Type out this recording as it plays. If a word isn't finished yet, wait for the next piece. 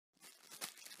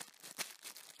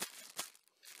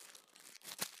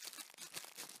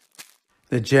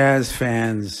the jazz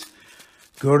fans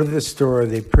go to the store,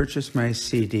 they purchase my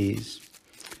CDs,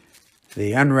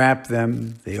 they unwrap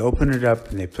them, they open it up,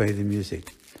 and they play the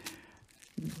music.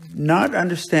 Not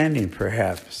understanding,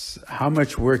 perhaps, how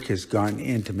much work has gone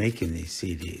into making these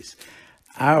CDs.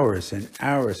 Hours and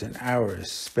hours and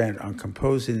hours spent on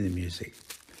composing the music,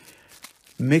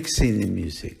 mixing the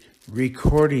music,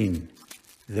 recording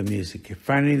the music,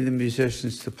 finding the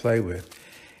musicians to play with.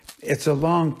 It's a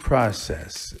long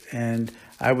process, and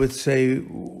I would say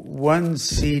one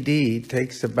CD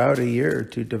takes about a year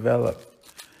to develop.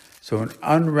 So in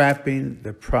unwrapping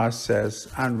the process,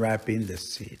 unwrapping the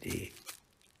CD.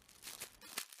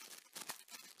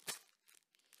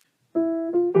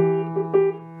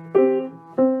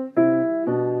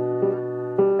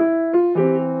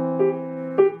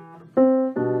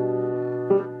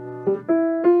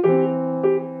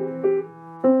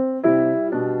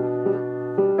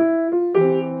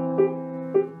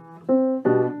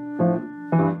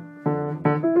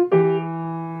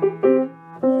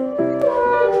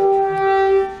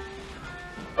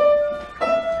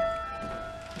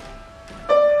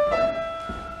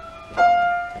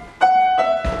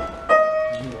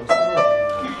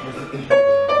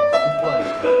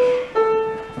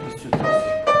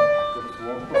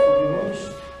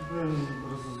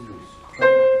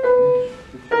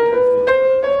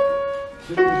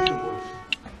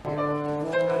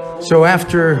 So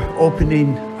after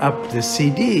opening up the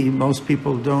CD, most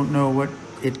people don't know what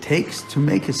it takes to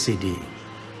make a CD,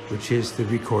 which is the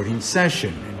recording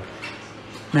session. And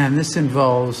man, this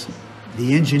involves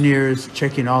the engineers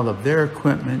checking all of their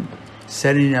equipment,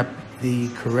 setting up the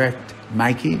correct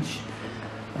micage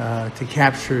to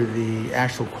capture the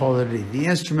actual quality of the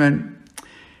instrument.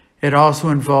 It also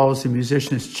involves the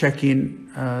musicians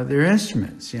checking their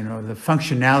instruments, you know, the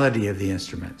functionality of the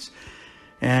instruments.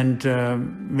 And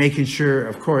making sure,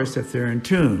 of course, that they're in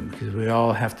tune, because we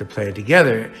all have to play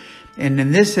together. And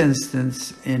in this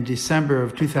instance, in December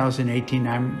of 2018,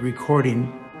 I'm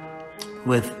recording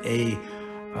with a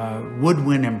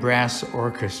woodwind and brass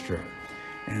orchestra.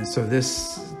 And so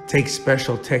this takes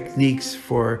special techniques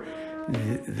for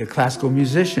the classical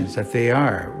musicians that they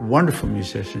are, wonderful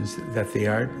musicians that they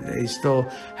are. They still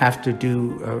have to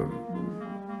do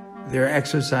their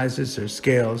exercises, their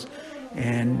scales,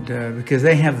 and because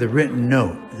they have the written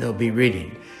note they'll be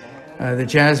reading. The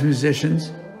jazz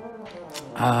musicians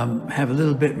have a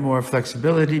little bit more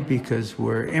flexibility because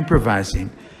we're improvising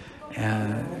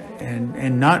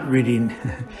and not reading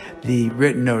the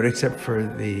written note except for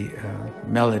the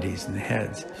melodies and the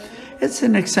heads. It's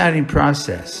an exciting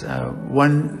process,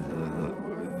 one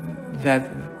that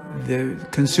the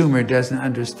consumer doesn't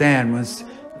understand once,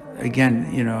 again,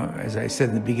 you know, as I said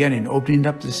in the beginning, opening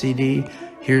up the CD,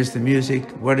 here's the music.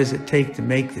 What does it take to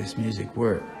make this music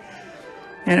work?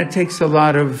 And it takes a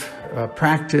lot of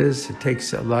practice. It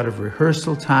takes a lot of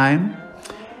rehearsal time.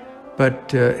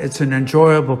 But it's an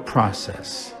enjoyable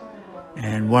process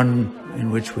and one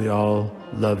in which we all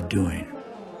love doing.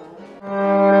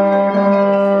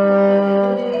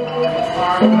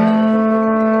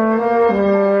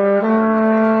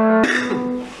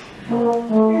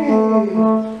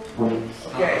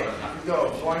 Okay,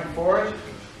 go. Going forward.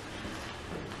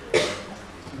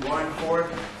 Going forward,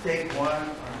 take one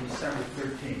on December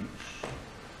 13th.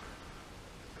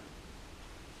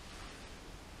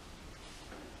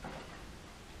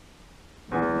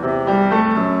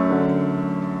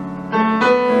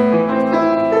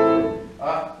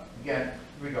 Again,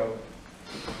 here we go.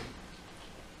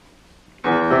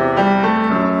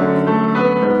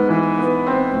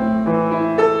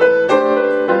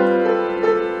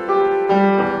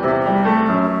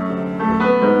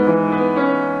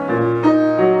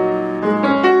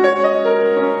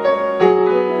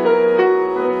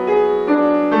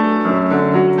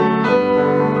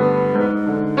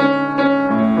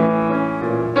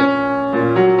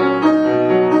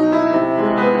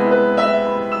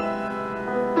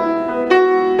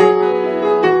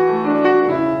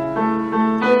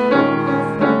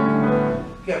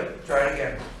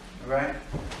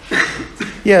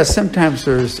 Yeah, sometimes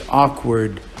there's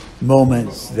awkward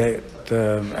moments that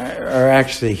are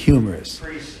actually humorous.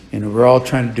 You know, we're all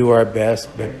trying to do our best,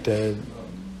 but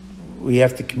we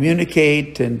have to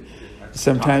communicate, and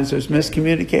sometimes there's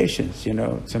miscommunications. You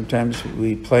know, sometimes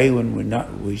we play when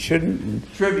we shouldn't,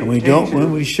 and we don't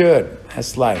when we should.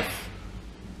 That's life.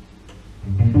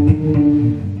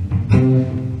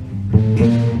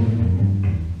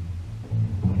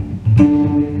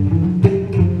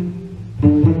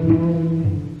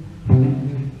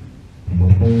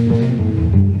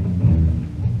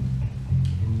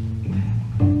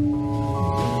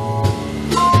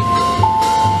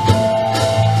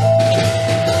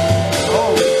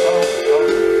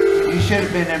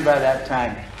 been in by that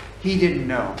time. He didn't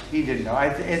know. He didn't know. I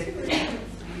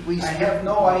have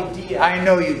no idea. I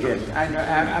know you didn't. I know.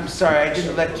 I'm sorry. I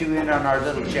didn't let you in on our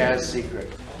little jazz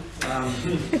secret. But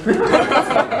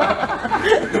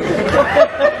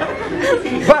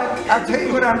I'll tell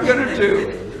you what I'm going to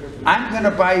do. I'm going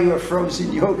to buy you a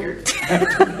frozen yogurt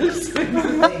after this thing.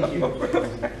 Thank you.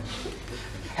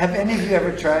 Have any of you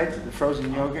ever tried the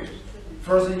frozen yogurt?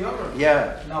 Frozen yogurt?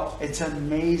 Yeah. No. It's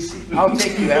amazing. I'll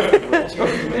take you afterwards.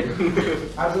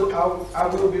 I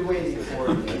will be waiting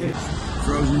for it.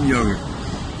 Frozen yogurt.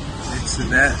 It's the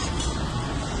best.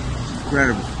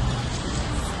 Incredible.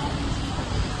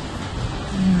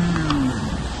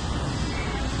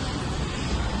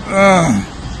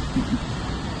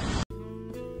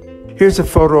 Here's a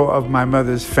photo of my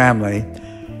mother's family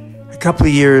a couple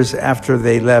of years after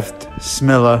they left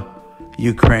Smyla,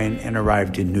 Ukraine, and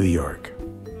arrived in New York.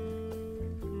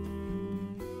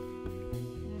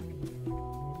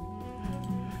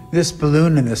 This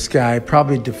balloon in the sky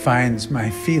probably defines my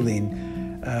feeling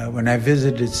when I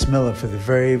visited Smyla for the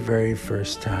very, very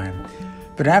first time.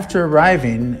 But after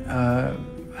arriving,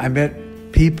 I met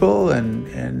people and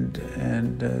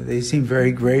they seemed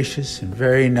very gracious and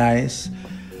very nice.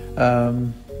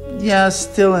 Yeah,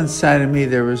 still inside of me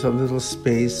there was a little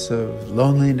space of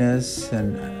loneliness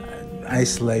and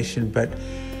isolation, but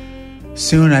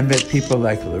soon I met people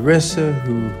like Larissa,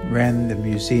 who ran the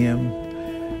museum,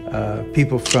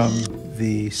 people from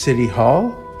the city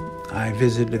hall. I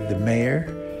visited the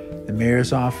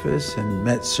mayor's office, and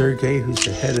met Sergey, who's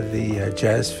the head of the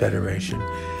Jazz Federation.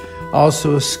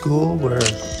 Also a school where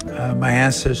my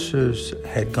ancestors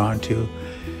had gone to.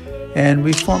 And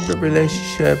we formed a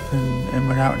relationship and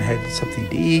went out and had something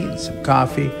to eat and some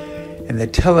coffee. And the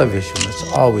television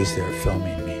was always there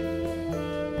filming me.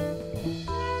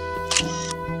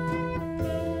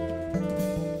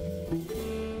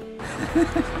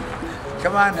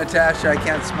 Come on, Natasha, I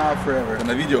can't smile forever. On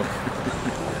a video.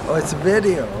 Oh, it's a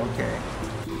video, okay.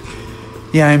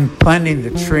 Yeah, I'm planting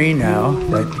the tree now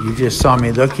that you just saw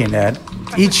me looking at.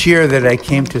 Each year that I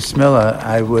came to Smyla,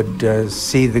 I would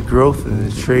see the growth of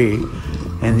the tree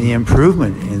and the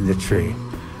improvement in the tree.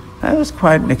 That was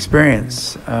quite an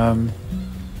experience.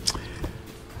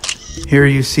 Here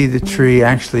you see the tree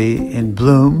actually in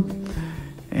bloom.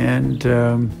 And,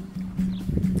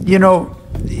 you know,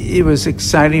 it was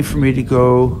exciting for me to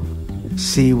go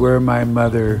see where my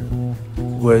mother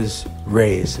was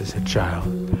raised as a child.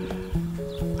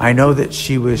 I know that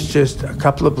she was just a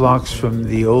couple of blocks from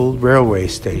the old railway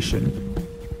station.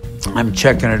 I'm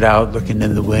checking it out, looking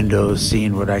in the windows,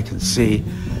 seeing what I can see.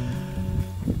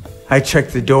 I check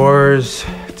the doors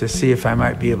to see if I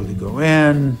might be able to go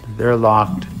in. They're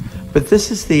locked. But this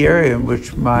is the area in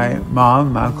which my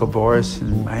mom, my Uncle Boris,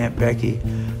 and my Aunt Becky,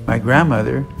 my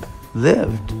grandmother,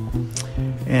 lived.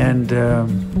 And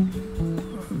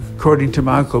according to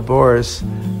my Uncle Boris,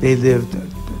 they lived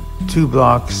 2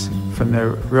 blocks from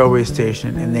the railway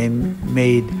station, and they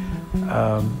made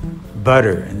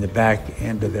butter in the back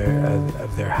end of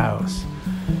their house.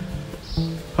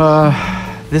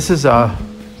 This is a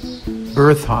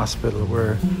birth hospital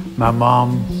where my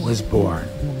mom was born,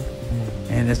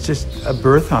 and it's just a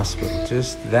birth hospital,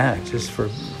 just for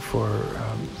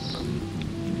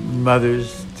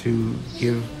mothers to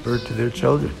give birth to their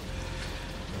children.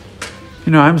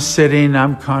 You know, I'm sitting,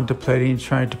 I'm contemplating,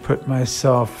 trying to put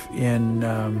myself in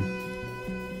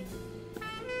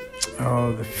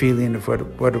the feeling of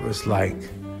what it was like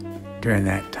during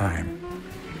that time.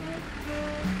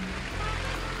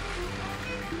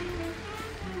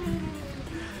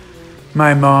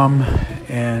 My mom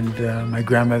and my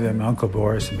grandmother and my Uncle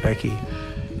Boris and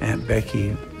Aunt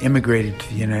Becky, immigrated to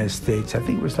the United States. I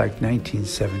think it was like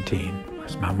 1917.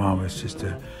 My mom was just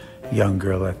a young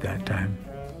girl at that time.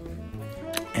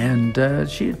 And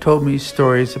she had told me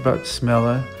stories about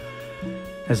Smyla.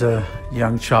 As a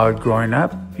young child growing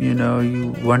up, you know,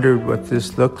 you wondered what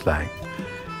this looked like.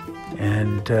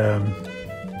 And,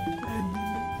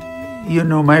 you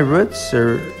know, my roots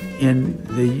are in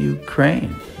the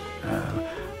Ukraine.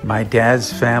 My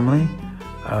dad's family,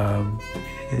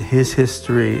 his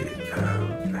history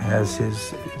has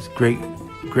his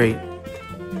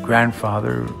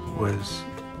great-grandfather was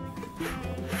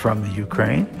from the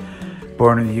Ukraine,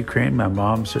 born in the Ukraine. My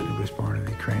mom certainly was born in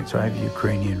the Ukraine, so I have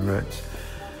Ukrainian roots.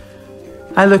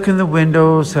 I look in the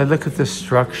windows, I look at the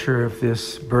structure of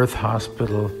this birth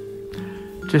hospital,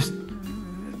 just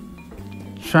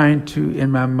trying to,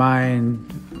 in my mind,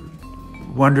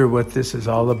 wonder what this is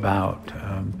all about.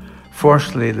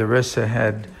 Fortunately, Larissa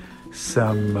had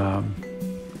some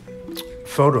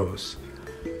photos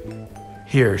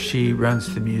here. She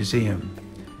runs the museum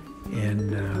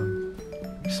in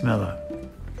Smilla.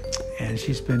 And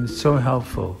she's been so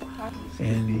helpful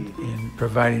in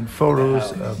providing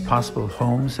photos of possible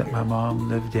homes that my mom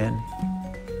lived in.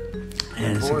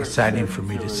 And it's exciting for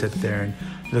me to sit there and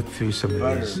look through some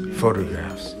of these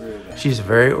photographs. She's a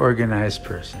very organized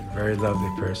person, very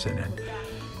lovely person,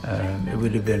 and it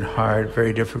would have been hard,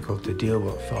 very difficult to deal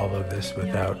with all of this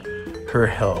without her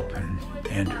help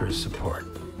and her support.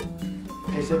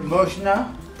 Is it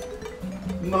Moshna?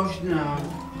 Moshna.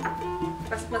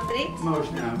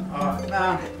 Moshna.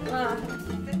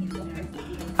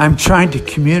 I'm trying to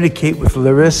communicate with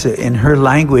Larissa in her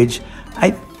language.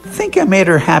 I think I made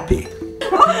her happy.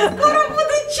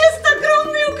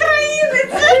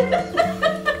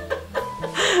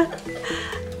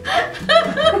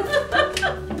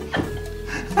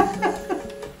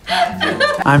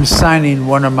 I'm signing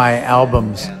one of my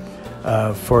albums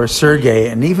for Sergey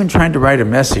and even trying to write a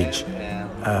message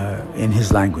in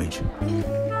his language.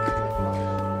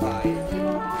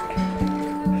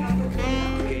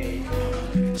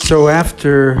 So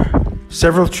after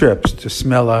several trips to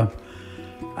Smilla,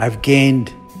 I've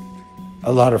gained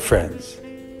a lot of friends,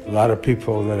 a lot of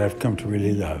people that I've come to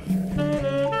really love.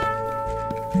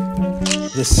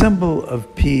 The symbol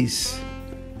of peace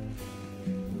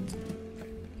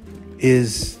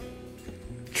is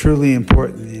truly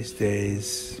important these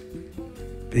days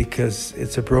because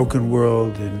it's a broken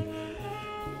world and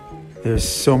there's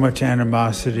so much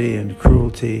animosity and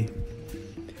cruelty.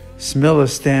 Smilla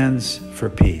stands for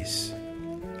peace.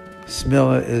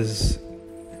 Smilla is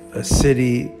a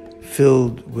city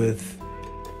filled with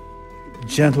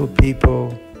gentle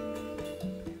people.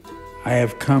 I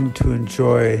have come to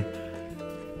enjoy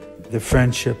the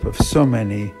friendship of so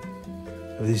many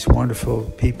of these wonderful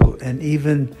people, and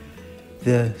even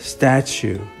the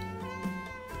statue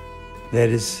that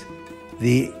is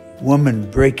the woman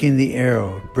breaking the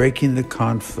arrow, breaking the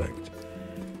conflict.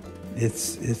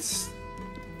 It's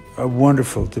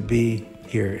wonderful to be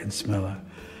here in Smilla.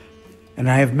 And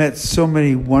I have met so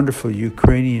many wonderful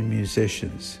Ukrainian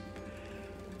musicians,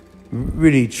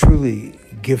 really, truly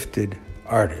gifted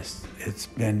artists. It's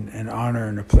been an honor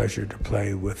and a pleasure to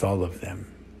play with all of them.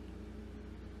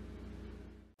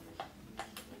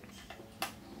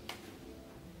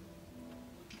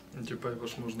 Типа его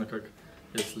ж можно как,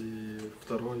 если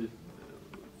второй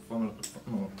фа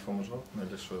мажор, ну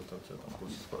или что это у тебя там,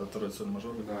 второй соль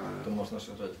мажор, да, то можно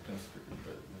же играть, в принципе,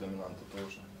 доминанта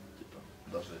тоже, типа,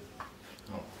 даже,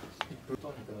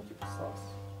 тоника, ну типа сас.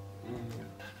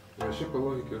 Вообще по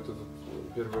логике вот этот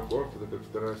первый аккорд, это как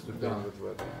вторая ступень, да, вот в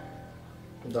этом.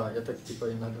 Да, я так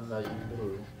типа иногда и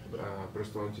беру.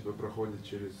 Просто он типа проходит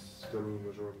через вторую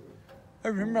мажорную. I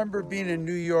remember being in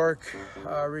New York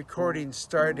recording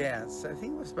Stardance. I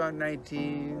think it was about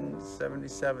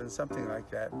 1977, something like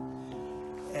that.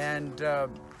 And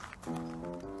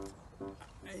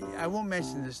I won't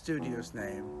mention the studio's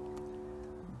name,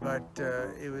 but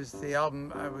it was the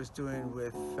album I was doing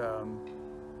with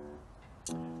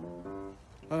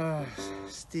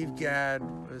Steve Gadd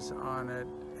was on it,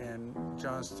 and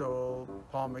John Stoll,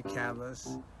 Paul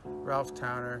McCandless, Ralph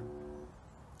Towner.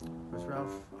 Was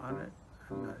Ralph on it?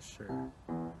 I'm not sure.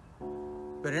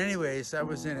 But anyways, I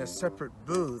was in a separate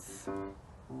booth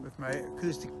with my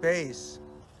acoustic bass,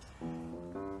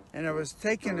 and I was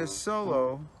taking a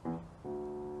solo,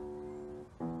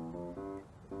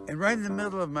 and right in the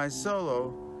middle of my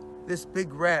solo, this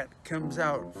big rat comes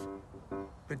out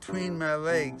between my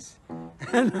legs,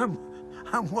 and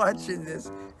I'm watching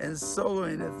this and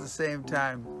soloing at the same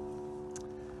time.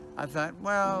 I thought,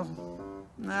 well,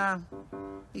 nah,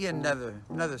 you get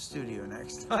another studio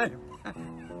next time.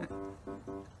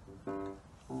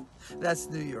 That's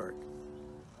New York.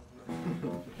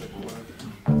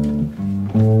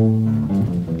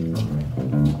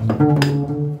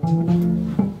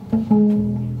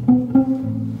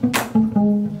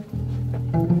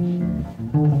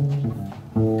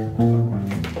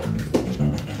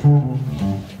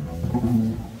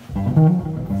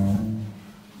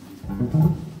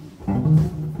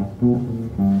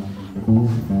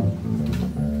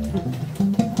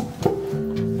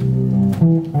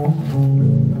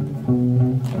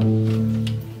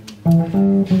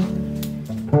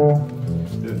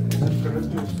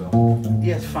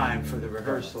 Yes, fine for the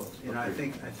rehearsal. You know, I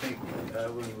think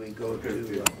when we go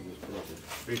to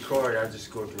record, I'll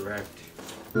just go direct.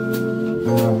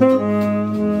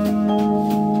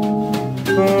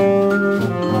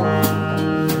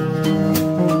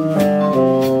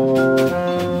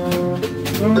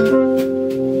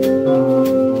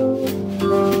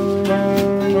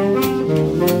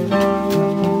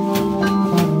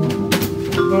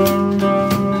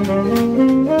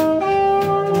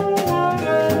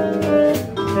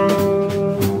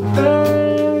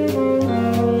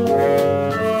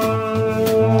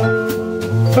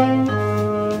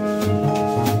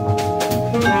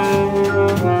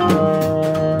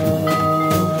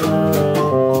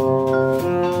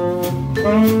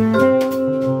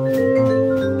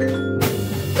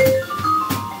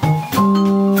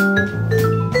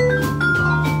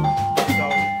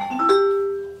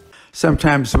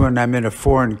 sometimes when I'm in a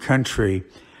foreign country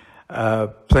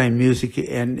playing music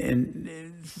and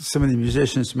some of the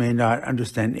musicians may not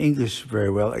understand English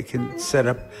very well, I can set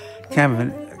up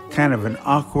kind of an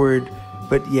awkward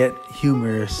but yet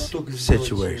humorous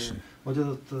situation. Вот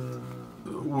этот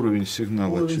Уровень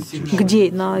сигнала чуть-чуть.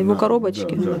 Где? На его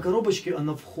коробочке? не на коробочке, а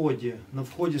на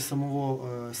входе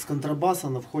самого с контрабаса,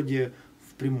 на входе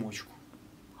в примочку.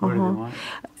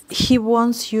 He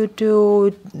wants you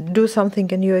to do something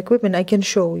in your equipment. I can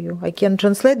show you. I can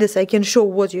translate this. I can show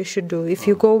what you should do. If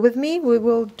you go with me, we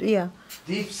will, yeah.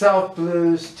 Deep South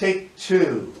Blues, take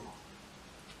 2.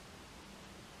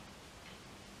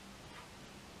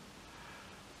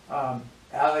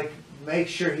 Alec, make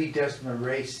sure he doesn't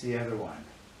erase the other one.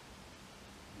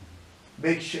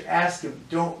 Make sure, ask him,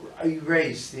 don't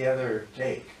erase the other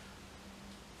take.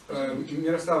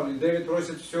 Мирослав, Дэвид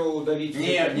просит все удалить.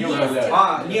 Не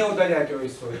удалять. Не удалять, ой,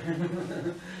 стой.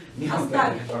 Не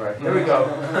удалять. All right, here we go.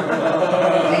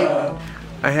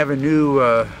 I have a new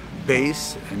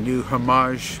bass, a new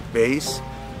Hemage Bass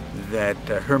that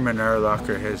Herman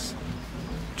Erlacher has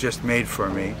just made for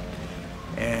me.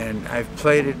 And I've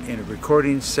played it in a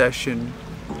recording session,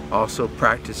 also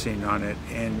practicing on it,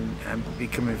 and I'm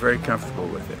becoming very comfortable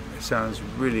with it. It sounds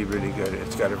really, really good.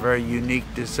 It's got a very unique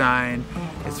design.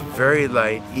 It's very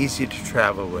light, easy to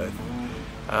travel with.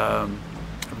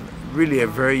 Really a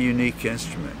very unique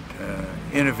instrument,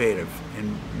 innovative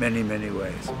in many, many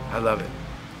ways. I love it.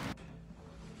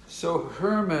 So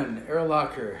Herman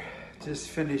Erlacher just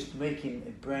finished making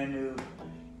a brand new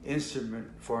instrument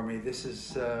for me. This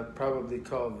is probably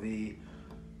called the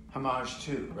Hemage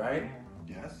 2, right?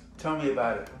 Yes. Tell me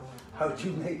about it. How'd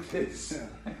you make this?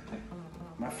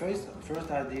 My first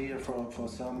idea for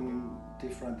some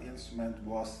different instrument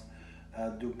was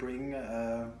to bring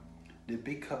the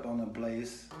pickup on a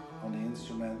place on the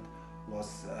instrument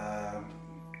was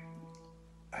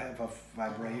have a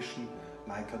vibration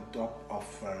like a top of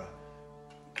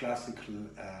classical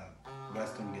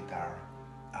Western guitar,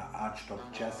 archtop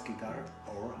jazz guitar,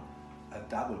 or a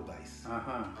double bass.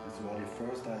 This was the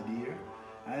first idea,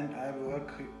 and I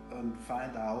work and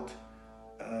find out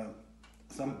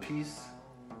some piece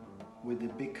with the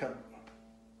pickup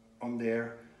on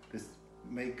there. This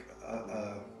make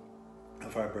a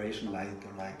vibration like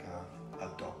a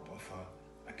top of an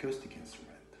acoustic instrument.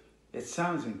 It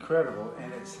sounds incredible,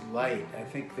 and it's light. I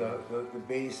think the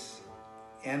bass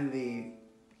and the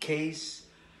case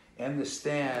and the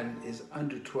stand is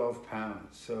under 12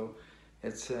 pounds. So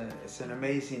it's an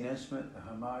amazing instrument, the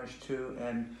Hemage 2.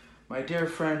 And my dear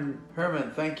friend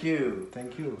Herman, thank you.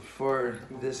 Thank you for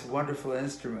this wonderful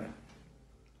instrument.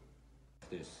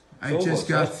 I So just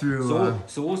got through.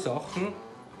 So Sachen,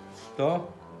 da,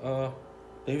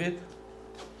 David,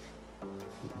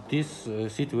 this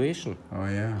situation, Oh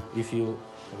yeah. if you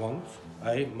want,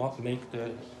 I make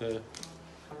the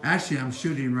Actually, I'm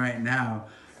shooting right now.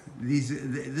 This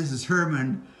is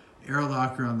Herman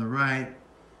Erlacher on the right.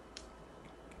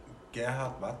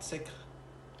 Gerhard Watzek.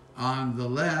 On the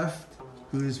left,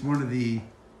 who is one of the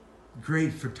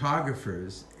great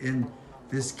photographers. In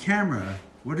this camera,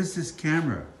 what is this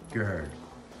camera, Gerhard?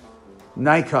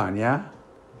 Nikon, yeah?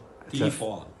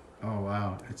 D4. Oh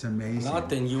wow, it's amazing.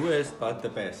 Not in US, but the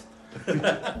best.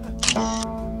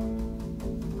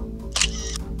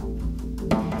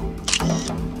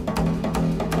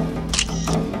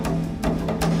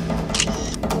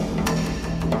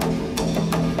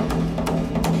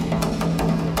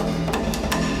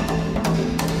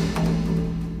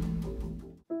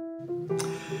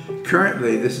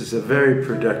 Currently, this is a very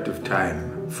productive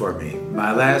time for me.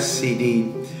 My last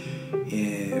CD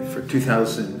for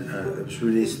 2000, it was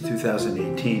released in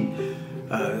 2018,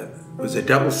 was a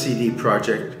double CD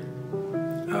project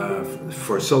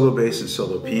for solo bass and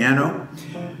solo piano.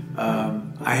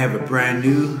 I have a brand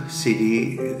new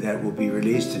CD that will be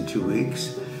released in 2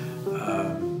 weeks,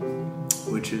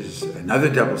 which is another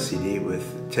double CD with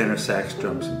tenor sax,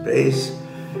 drums, and bass.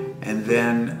 And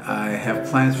then I have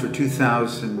plans for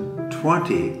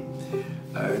 2020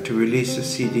 to release a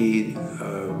CD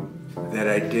that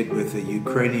I did with the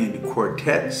Ukrainian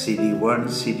Quartet, CD1,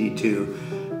 CD2,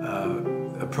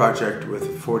 a project with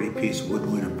a 40-piece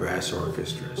woodwind and brass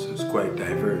orchestra, so it's quite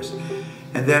diverse.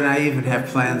 And then I even have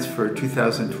plans for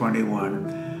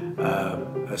 2021,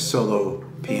 a solo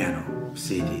piano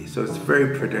CD, so it's a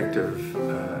very productive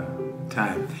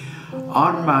time.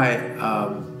 On my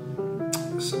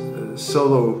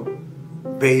solo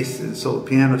bass and solo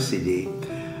piano CD,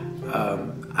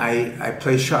 I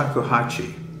play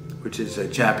shakuhachi, which is a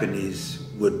Japanese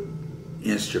wood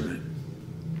instrument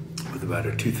with about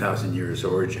a 2,000 years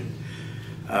origin.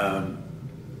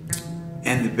 And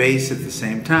and the bass at the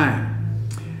same time.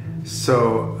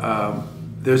 So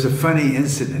there's a funny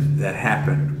incident that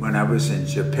happened when I was in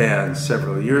Japan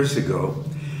several years ago.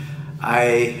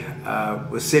 I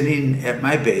was sitting at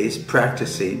my bass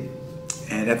practicing,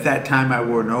 and at that time I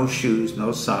wore no shoes,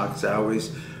 no socks. I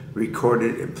always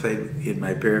recorded and played in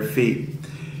my bare feet.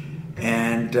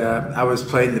 And I was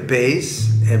playing the bass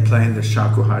and playing the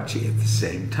shakuhachi at the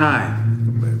same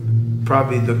time.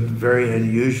 Probably looked very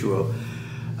unusual.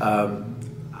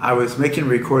 I was making a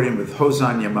recording with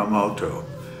Hozan Yamamoto,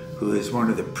 who is one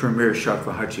of the premier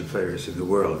shakuhachi players in the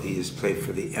world. He has played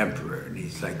for the emperor, and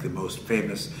he's like the most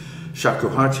famous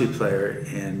shakuhachi player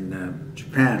in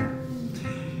Japan.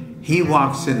 He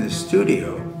walks in the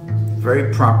studio,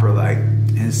 very proper-like,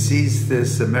 and sees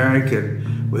this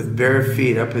American with bare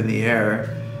feet up in the air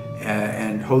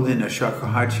and holding a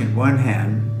shakuhachi in one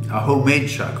hand, a homemade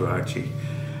shakuhachi,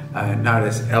 not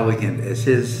as elegant as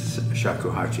his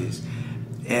shakuhachis,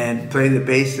 and playing the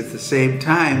bass at the same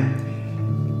time.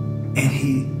 And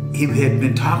he had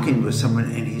been talking with someone,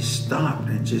 and he stopped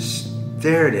and just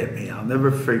stared at me. I'll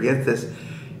never forget this.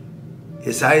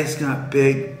 His eyes got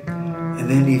big, and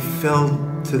then he fell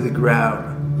to the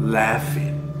ground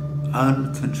laughing,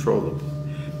 uncontrollable.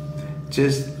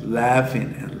 Just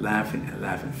laughing and laughing and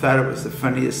laughing. Thought it was the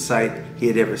funniest sight he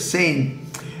had ever seen.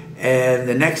 And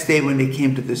the next day when he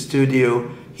came to the studio,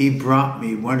 he brought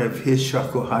me one of his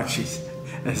shakuhachis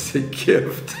as a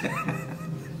gift.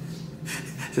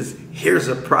 Says, here's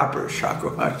a proper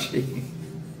shakuhachi.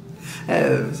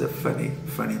 It was a funny,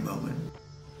 funny moment.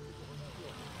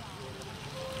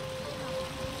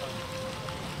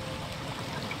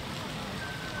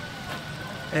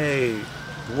 Hey,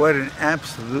 what an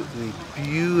absolutely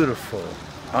beautiful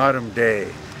autumn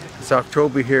day. It's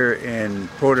October here in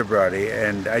Producton,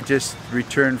 and I just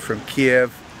returned from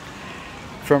Kiev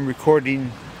from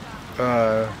recording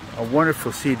a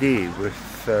wonderful CD with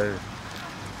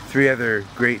 3 other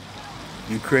great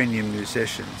Ukrainian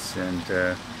musicians, and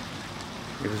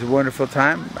it was a wonderful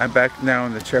time. I'm back now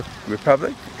in the Czech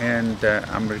Republic, and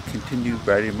I'm going to continue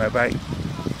riding my bike.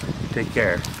 Take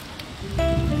care.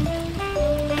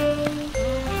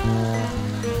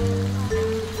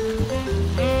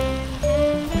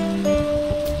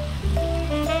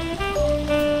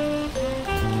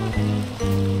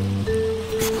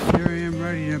 Here I am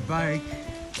riding a bike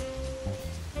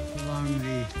along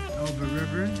the Elbe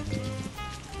River.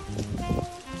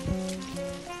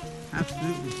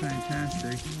 Absolutely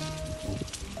fantastic.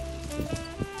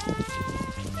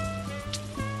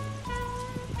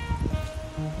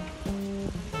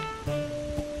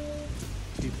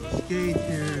 People skate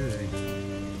here,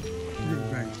 they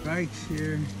ride bikes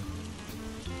here.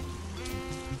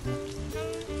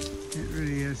 It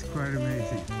really is quite amazing.